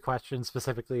ask you a question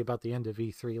specifically about the end of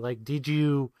V3. Like, did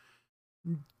you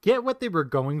get what they were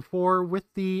going for with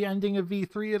the ending of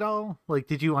V3 at all? Like,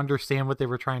 did you understand what they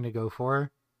were trying to go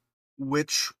for?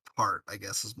 Which part, I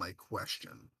guess, is my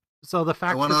question. So the I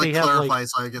fact want that to they have clarify like,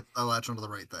 so I latch onto the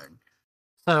right thing.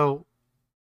 so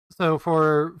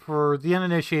for the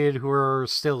uninitiated who are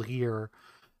still here,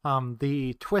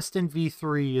 the twist in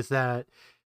V3 is that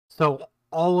so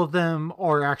all of them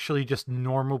are actually just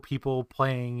normal people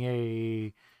playing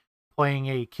a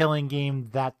killing game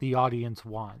that the audience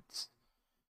wants.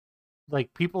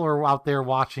 Like, people are out there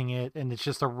watching it, and it's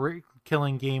just a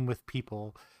killing game with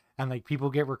people, and like people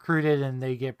get recruited and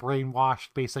they get brainwashed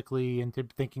basically into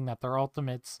thinking that they're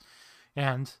ultimates.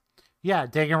 And yeah,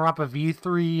 Danganronpa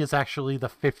V3 is actually the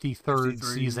 53rd 53.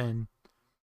 season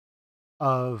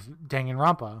of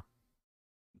Danganronpa.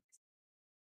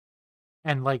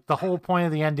 And like the whole point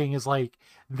of the ending is like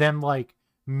them like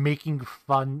making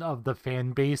fun of the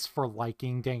fan base for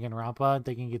liking Danganronpa and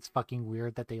thinking it's fucking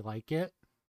weird that they like it.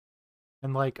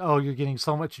 And like, oh, you're getting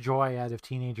so much joy out of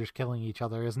teenagers killing each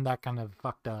other. Isn't that kind of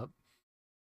fucked up?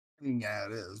 I mean, yeah,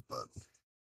 it is, but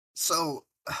so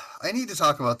I need to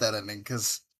talk about that ending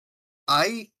because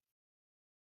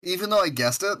even though I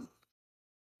guessed it,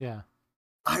 Yeah.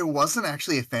 I wasn't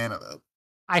actually a fan of it.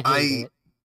 I hate it.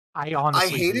 I honestly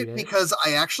I hate it because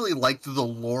I actually liked the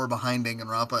lore behind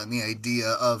Danganronpa and the idea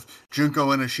of Junko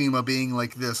Enoshima being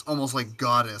like this almost like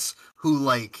goddess who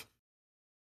like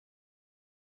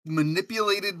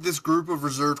manipulated this group of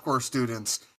Reserve Corps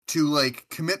students to like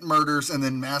commit murders and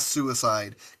then mass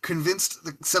suicide, convinced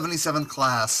the 77th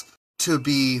class to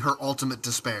be her ultimate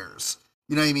despairs.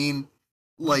 You know what I mean?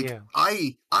 Like, Yeah.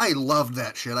 I loved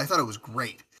that shit. I thought it was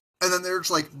great. And then they're just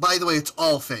like, by the way, it's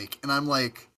all fake. And I'm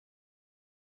like,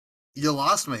 you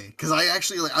lost me. Because I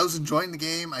actually, like, I was enjoying the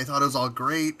game. I thought it was all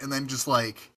great. And then just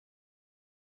like,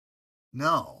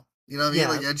 no. You know what I mean? Yeah.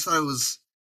 Like, I just thought it was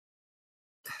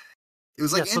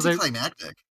like Yeah, so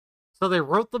anticlimactic. So they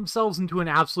wrote themselves into an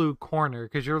absolute corner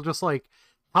because you're just like,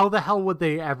 how the hell would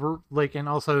they ever like? And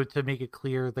also to make it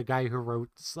clear, the guy who wrote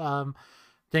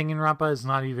Danganronpa is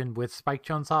not even with Spike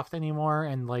Chunsoft anymore,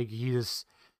 and like he's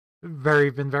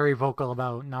been very vocal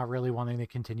about not really wanting to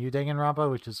continue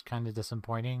Danganronpa, which is kind of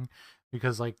disappointing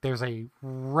because like there's a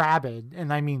rabid,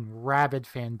 and I mean rabid,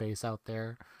 fan base out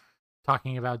there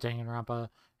talking about Danganronpa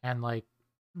and like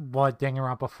what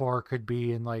Danganronpa 4 could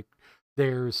be, and like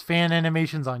there's fan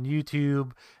animations on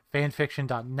YouTube.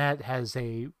 Fanfiction.net has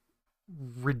a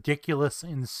ridiculous,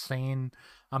 insane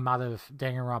amount of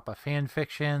Danganronpa fan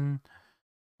fiction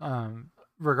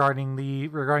regarding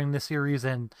the series,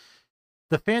 and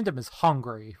the fandom is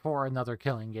hungry for another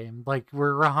killing game. Like,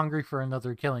 we're hungry for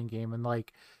another killing game, and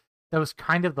like that was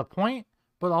kind of the point.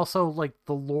 but also like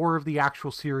the lore of the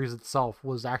actual series itself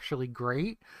was actually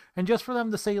great. And just for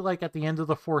them to say like at the end of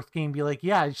the fourth game, be like,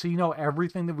 yeah, so you know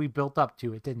everything that we built up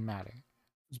to, it didn't matter.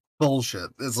 Bullshit.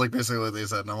 It's like basically what they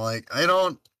said, and I'm like, I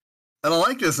don't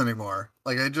like this anymore.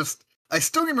 Like I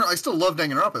still love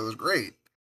Danganronpa. It was great.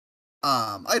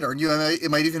 I'd argue it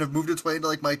might even have moved its way to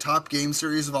like my top game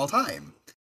series of all time.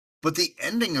 But the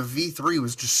ending of V3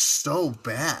 was just so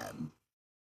bad.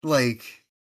 Like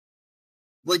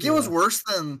it was worse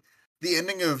than the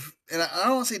ending of, and I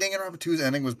don't want to say Danganronpa 2's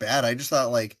ending was bad. I just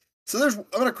thought like, I'm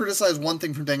going to criticize one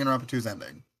thing from Danganronpa 2's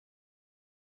ending.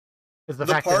 Is the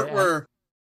part where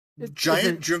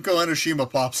giant Junko Enoshima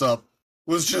pops up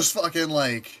was just fucking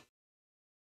like,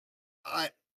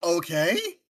 okay?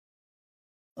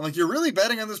 I'm like, you're really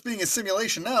betting on this being a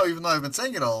simulation now, even though I've been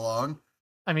saying it all along.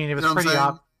 I mean, it was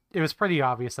it was pretty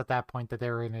obvious at that point that they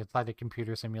were inside a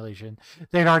computer simulation.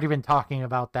 They'd already been talking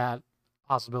about that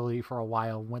possibility for a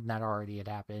while when that already had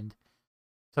happened.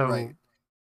 So, right.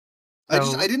 I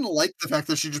didn't like the fact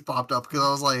that she just popped up, because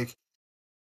I was like,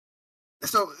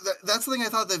 so that's the thing I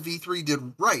thought that V3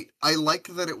 did right. I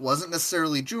liked that it wasn't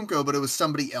necessarily Junko, but it was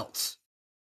somebody else.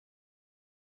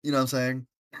 You know what I'm saying?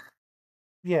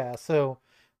 Yeah, so,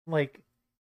 like,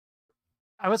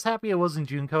 I was happy it wasn't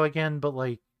Junko again, but,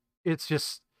 like, it's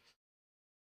just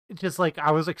like,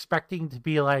 I was expecting to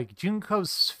be like, Junko's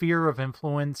sphere of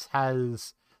influence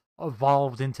has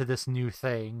evolved into this new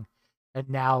thing, and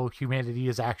now humanity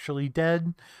is actually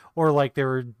dead, or like they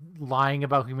were lying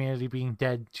about humanity being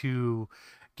dead to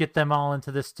get them all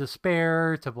into this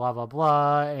despair, to blah blah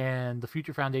blah, and the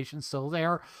Future Foundation's still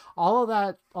there. All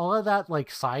of that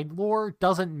like side lore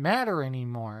doesn't matter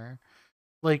anymore.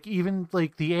 Like, even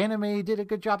like the anime did a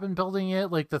good job in building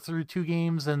it, like through 2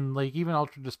 games, and like even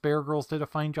Ultra Despair Girls did a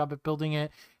fine job at building it,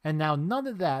 and now none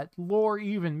of that lore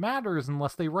even matters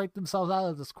unless they write themselves out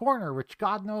of this corner, which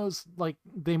God knows, like,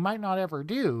 they might not ever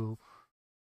do.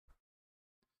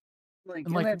 Like,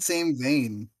 in that same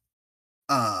vein,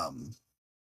 so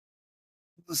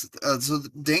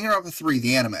Danganronpa 3,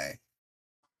 the anime.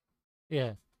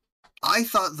 Yeah. I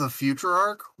thought the future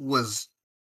arc was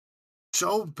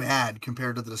so bad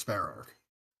compared to the despair arc.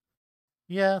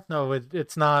 Yeah, no,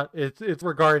 it's not. It's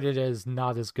regarded as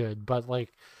not as good. But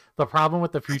like, the problem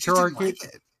with the future arc,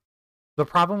 the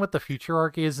problem with the future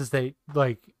arc is they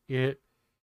like it.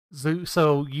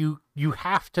 So you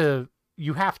have to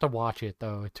watch it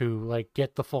though to like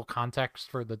get the full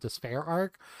context for the despair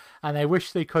arc, and I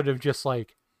wish they could have just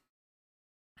like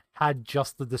had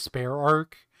just the despair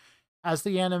arc as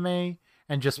the anime,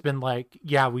 and just been like,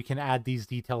 yeah, we can add these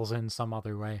details in some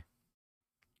other way.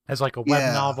 As like a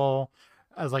web novel,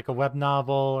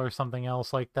 or something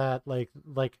else like that. Like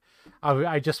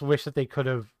I just wish that they could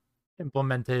have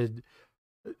implemented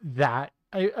that.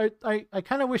 I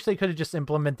kind of wish they could have just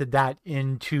implemented that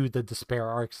into the despair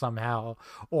arc somehow,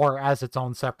 or as its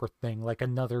own separate thing, like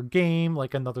another game,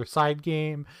 like another side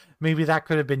game. Maybe that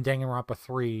could have been Danganronpa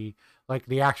 3, like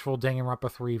the actual Danganronpa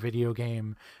 3 video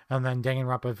game, and then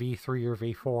Danganronpa V3 or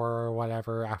V4 or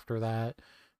whatever after that.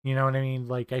 You know what I mean?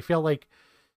 Like, I feel like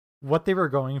what they were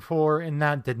going for in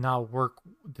that did not work.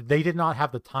 They did not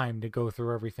have the time to go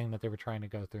through everything that they were trying to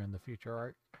go through in the future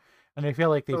arc. And I feel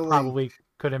like they probably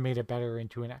could have made it better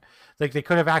into an, like, they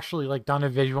could have actually like done a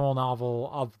visual novel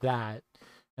of that,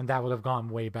 and that would have gone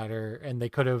way better, and they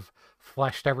could have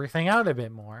fleshed everything out a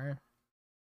bit more.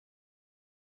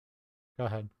 Go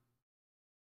ahead.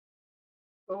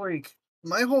 But like,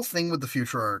 my whole thing with the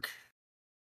future arc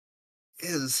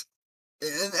is,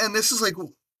 and this is like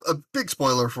a big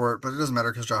spoiler for it, but it doesn't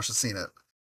matter because Josh has seen it.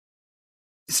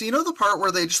 So you know the part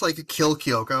where they just like kill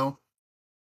Kyoko?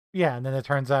 Yeah, and then it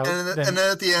turns out... And then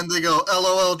at the end they go,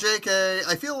 LOL JK.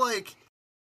 I feel like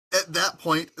at that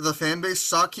point, the fan base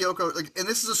saw Kyoko, like, and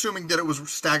this is assuming that it was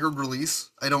staggered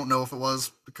release. I don't know if it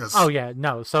was, because... Oh yeah,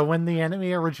 no. So when the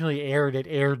anime originally aired, it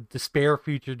aired Despair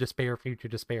Future, Despair Future,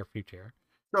 Despair Future.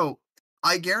 So,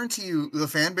 I guarantee you, the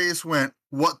fan base went,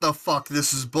 what the fuck,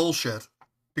 this is bullshit,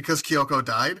 because Kyoko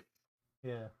died.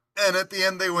 Yeah. And at the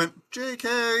end they went,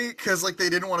 JK, because, like, they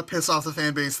didn't want to piss off the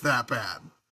fan base that bad.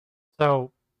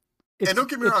 So... And don't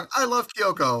get me wrong, I love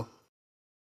Kyoko.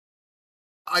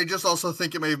 I just also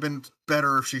think it may have been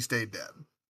better if she stayed dead.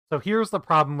 So here's the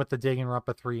problem with the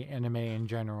Danganronpa 3 anime in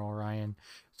general, Ryan.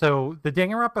 So the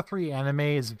Danganronpa 3 anime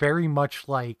is very much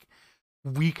like,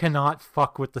 we cannot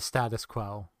fuck with the status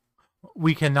quo.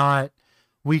 We cannot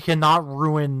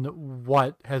ruin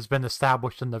what has been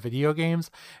established in the video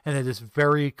games, and it is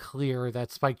very clear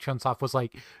that Spike Chunsoft was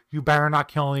like, you better not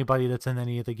kill anybody that's in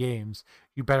any of the games.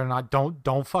 You better not,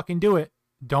 don't fucking do it.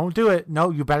 Don't do it. No,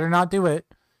 you better not do it.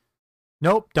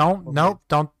 Nope, don't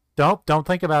don't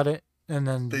think about it. And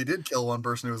then They did kill one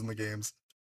person who was in the games.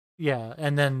 yeah,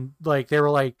 and then like they were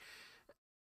like,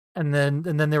 and then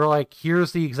they were like,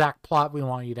 here's the exact plot we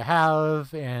want you to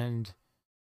have, and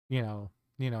you know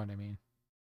what I mean.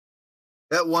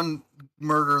 That one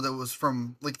murder that was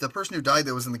from like the person who died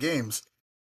that was in the games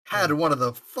had Yeah. one of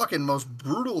the fucking most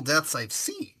brutal deaths I've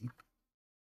seen.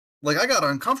 Like I got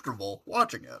uncomfortable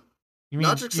watching it. You mean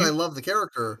Not just because I love the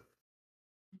character.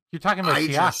 you're talking about I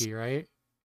Chiaki, just right?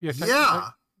 yeah.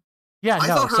 Yeah, I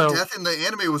no. thought her So death in the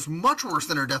anime was much worse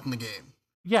than her death in the game.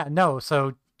 yeah, no.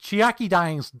 So Chiaki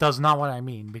dying does not what I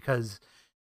mean because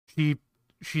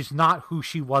she's not who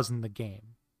she was in the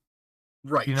game.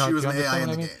 Right. You know, She was you an AI understand in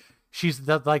what the I mean? game. She's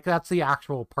like that's the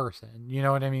actual person. You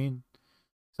know what I mean?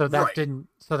 So Right.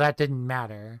 that didn't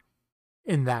matter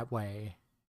in that way.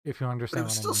 If you But understand it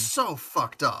was what I still mean. so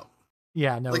fucked up.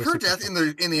 Yeah, no. Like it's her super death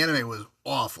in the anime was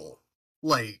awful.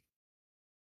 Like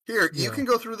here, you Yeah. can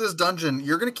go through this dungeon,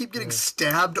 you're gonna keep getting Yeah.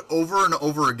 stabbed over and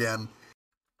over again.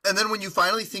 And then when you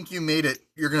finally think you made it,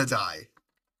 you're gonna die.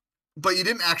 But you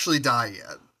didn't actually die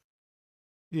yet.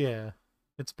 Yeah,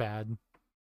 it's bad.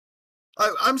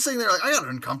 I'm sitting there like I got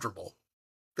uncomfortable.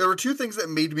 There were two things that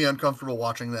made me uncomfortable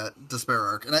watching that Despair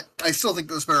arc, and I still think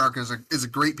the Despair arc is a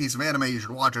great piece of anime. You should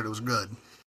watch it. It was good.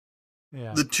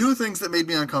 Yeah. The two things that made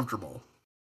me uncomfortable,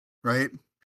 right?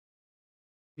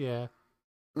 Yeah.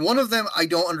 One of them I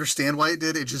don't understand why it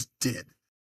did. It just did.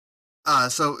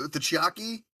 So the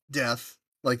Chiaki death,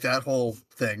 like that whole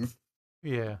thing,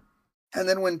 Yeah. and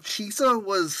then when Chisa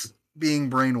was being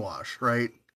brainwashed,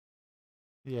 right?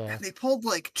 Yeah. And they pulled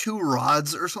like two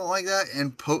rods or something like that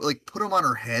and put them on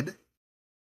her head.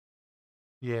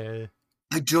 Yeah.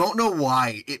 I don't know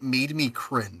why it made me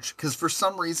cringe because for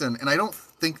some reason, and I don't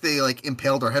think they like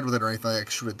impaled her head with it or anything. Like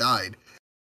she would have died.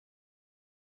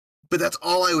 But that's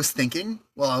all I was thinking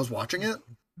while I was watching it,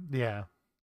 Yeah.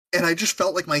 and I just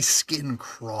felt like my skin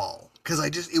crawl because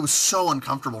it was so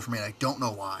uncomfortable for me, and I don't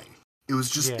know why. It was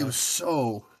just it Yeah. was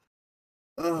so.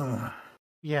 Ugh.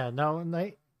 Yeah. No, and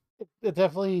it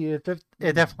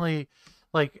definitely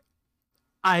like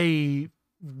I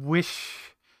wish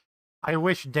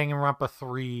Danganronpa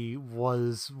 3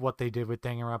 was what they did with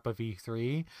Danganronpa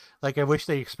V3. Like I wish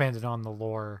they expanded on the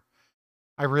lore.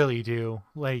 I really do.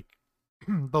 Like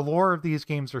the lore of these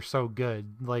games are so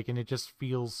good. Like and it just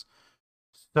feels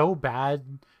so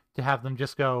bad to have them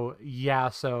just go, yeah,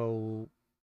 so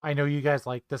I know you guys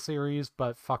like the series,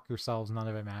 but fuck yourselves, none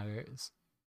of it matters.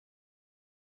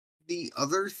 The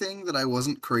other thing that I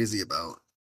wasn't crazy about,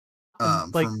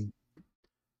 And like from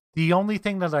the only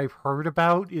thing that I've heard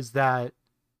about is that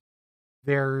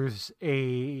there's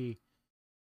a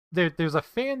there's a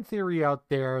fan theory out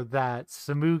there that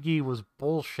Samugi was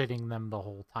bullshitting them the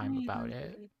whole time about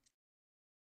it.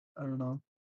 I don't know.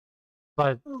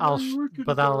 But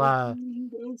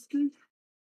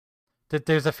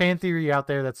there's a fan theory out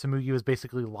there that Samugi was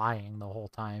basically lying the whole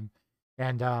time,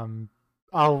 and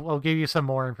I'll give you some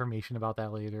more information about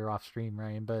that later off stream,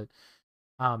 Ryan. But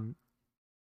um,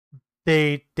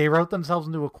 they wrote themselves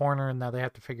into a corner, and now they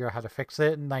have to figure out how to fix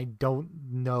it. And I don't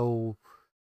know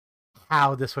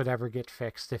how this would ever get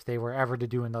fixed if they were ever to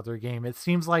do another game. It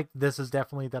seems like this is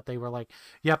definitely that they were like,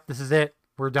 "Yep, this is it.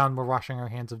 We're done. We're washing our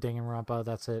hands of Danganronpa.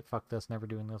 That's it. Fuck this. Never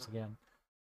doing this again."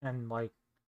 And like,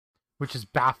 which is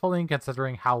baffling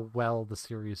considering how well the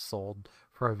series sold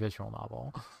for a visual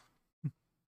novel.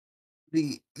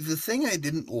 The thing I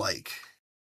didn't like,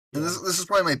 and Yeah. this is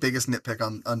probably my biggest nitpick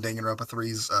on Danganronpa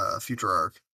 3's future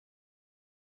arc.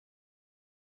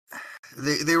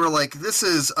 They were like, this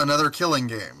is another killing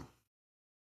game,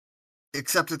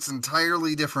 except it's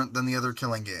entirely different than the other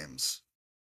killing games.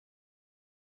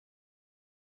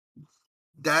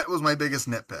 That was my biggest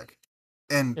nitpick.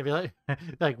 And It'd be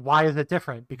like, why is it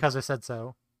different? Because I said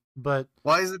so. But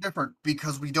why is it different?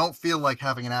 Because we don't feel like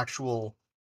having an actual,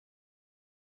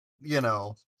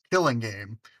 killing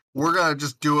game. We're gonna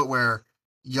just do it where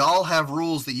y'all have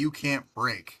rules that you can't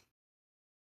break.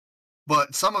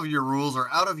 But some of your rules are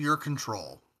out of your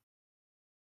control.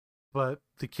 but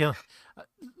the kill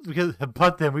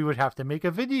but then we would have to make a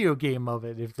video game of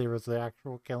it if there was the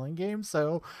actual killing game.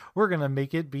 So we're gonna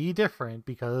make it be different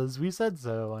because we said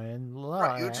so. And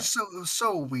Right, it was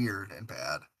so weird and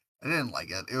bad. I didn't like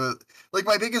it. It was like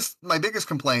my biggest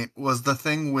complaint was the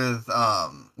thing with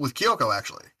Kyoko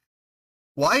actually.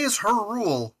 Why is her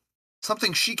rule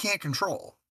something she can't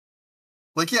control?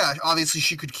 Like, yeah, obviously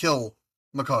she could kill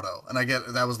Makoto, and I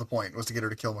get that was the point, was to get her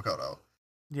to kill Makoto.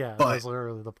 Yeah, But that was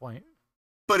literally the point.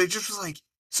 But it just was like,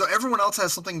 so everyone else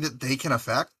has something that they can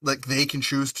affect, like they can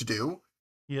choose to do.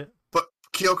 Yeah. But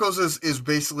Kyoko's is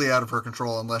basically out of her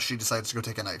control unless she decides to go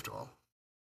take a knife to him.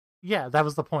 Yeah, that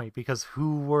was the point, because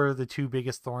who were the two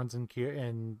biggest thorns in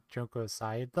Junko's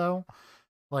side, though?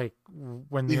 Like,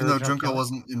 when the Even though original Junko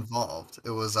wasn't involved, it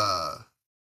was the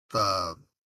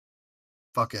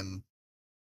fucking,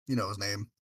 you know his name,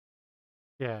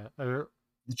 Yeah, the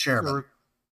chairman.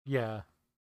 yeah.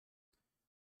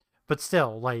 But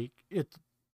still, like, just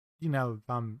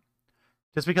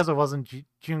because it wasn't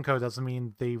Junko doesn't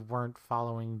mean they weren't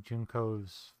following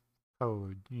Junko's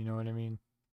code. You know what I mean?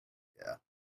 Yeah,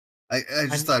 I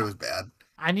just thought it was bad.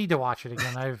 I need to watch it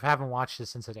again. I haven't watched it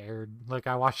since it aired. Like,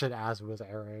 I watched it as it was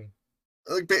airing.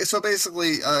 So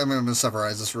basically, I'm going to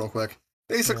summarize this real quick.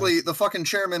 Basically, the fucking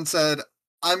chairman said,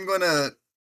 I'm going to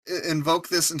invoke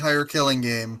this entire killing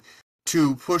game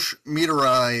to push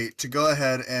Mitarai to go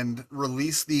ahead and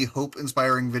release the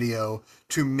hope-inspiring video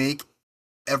to make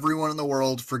everyone in the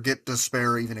world forget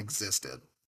despair even existed.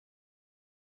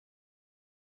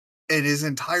 And his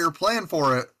entire plan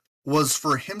for it was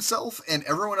for himself and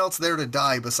everyone else there to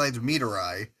die besides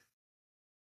Mitarai,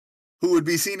 who would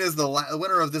be seen as the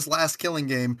winner of this last killing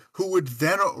game, who would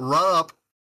then run up,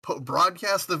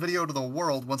 broadcast the video to the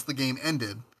world once the game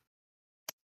ended,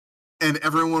 and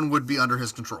everyone would be under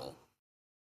his control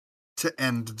to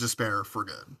end despair for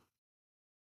good.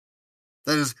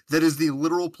 That is the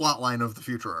literal plotline of the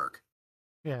future arc.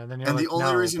 Yeah, and then the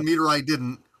only reason Mitarai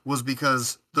didn't was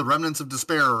because the remnants of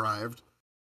despair arrived,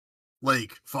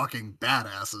 like fucking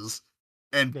badasses,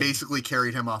 and basically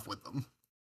carried him off with them.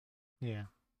 Yeah.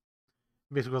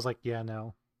 Basically was like, yeah,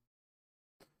 no.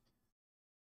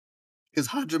 Because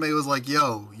Hajime was like,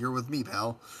 yo, you're with me,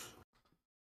 pal.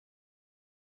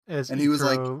 And he was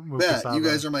like, bet, you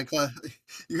guys are my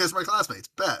classmates,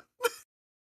 bet.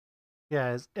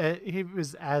 Yeah, he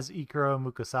was as Ikuro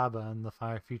Mukasaba in the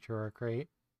Future arc, right?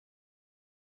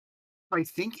 I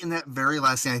think in that very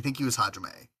last scene, I think he was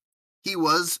Hajime. He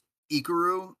was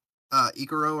Ikuro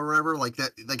or whatever, like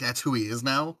that. Like that's who he is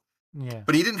now. Yeah.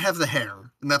 But he didn't have the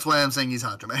hair, and that's why I'm saying he's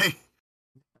Hajime.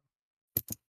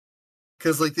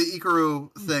 Because like the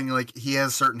Ikuro thing, like he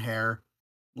has certain hair,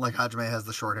 like Hajime has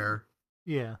the short hair.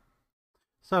 Yeah.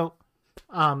 So,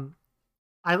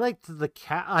 I liked the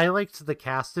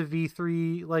cast of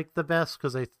V3 like the best,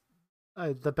 because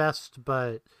the best,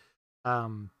 but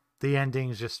the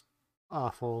ending's just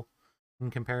awful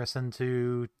in comparison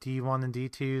to D1 and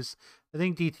D2's. I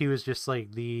think D2 is just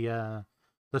like the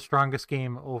strongest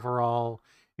game overall.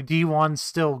 D1's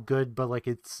still good, but like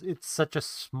it's such a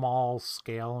small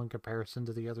scale in comparison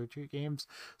to the other two games,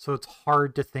 so it's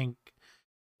hard to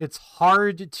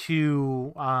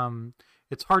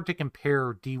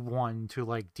compare D1 to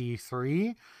like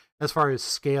D3 as far as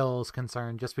scale is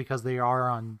concerned, just because they are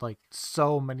on like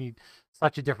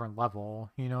such a different level.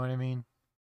 You know what I mean?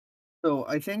 So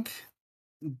I think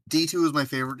D2 is my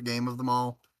favorite game of them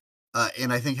all,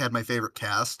 and I think had my favorite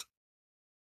cast.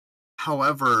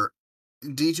 However,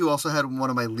 D2 also had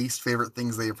one of my least favorite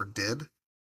things they ever did,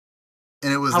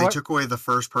 and it was they took away the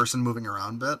first person moving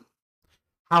around bit.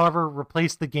 However,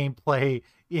 replace the gameplay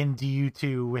in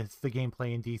D2 with the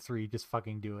gameplay in D3. Just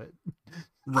fucking do it.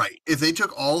 Right. If they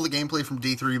took all the gameplay from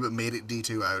D3 but made it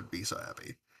D2, I would be so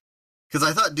happy. Because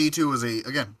I thought D2 was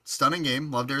again, stunning game.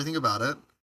 Loved everything about it.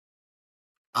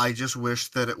 I just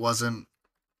wish that it wasn't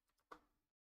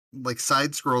like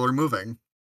side-scroller moving.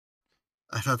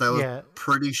 I thought that was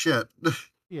pretty shit.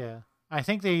 Yeah. I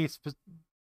think they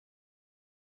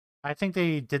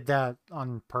did that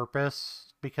on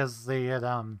purpose, because they had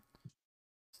the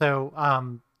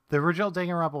original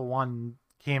Danganronpa 1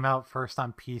 came out first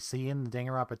on PC, and the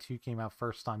Danganronpa 2 came out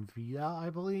first on Vita, I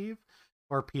believe,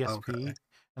 or PSP. Okay.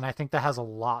 And I think that has a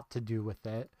lot to do with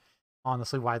it,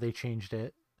 honestly, why they changed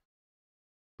it.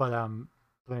 But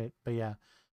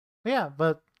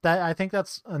I think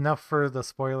that's enough for the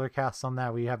spoiler cast on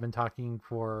that. We have been talking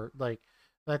for I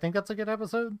think that's a good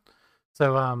episode.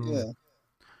 So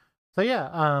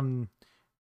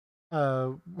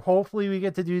hopefully we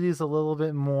get to do these a little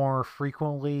bit more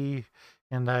frequently,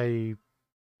 and I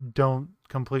don't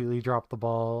completely drop the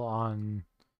ball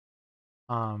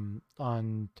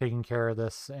on taking care of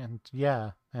this.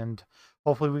 And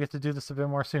hopefully we get to do this a bit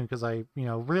more soon, because I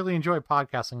really enjoy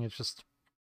podcasting. It's just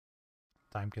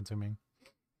time consuming.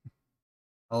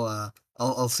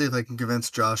 I'll see if I can convince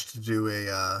Josh to do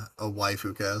a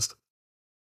waifu cast.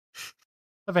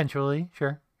 Eventually,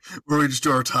 sure. Where we just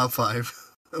do our top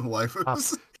 5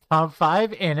 waifus. Top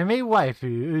 5 anime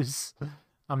waifus.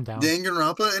 I'm down.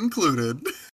 Danganronpa included.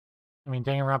 I mean,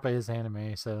 Danganronpa is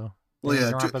anime, so. Well,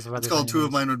 yeah, it's called Two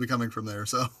of Mine would be coming from there,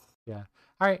 so. Yeah.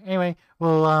 All right. Anyway,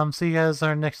 we'll see you guys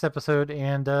our next episode,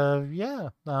 and have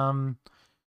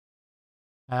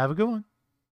a good one.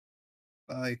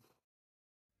 Bye.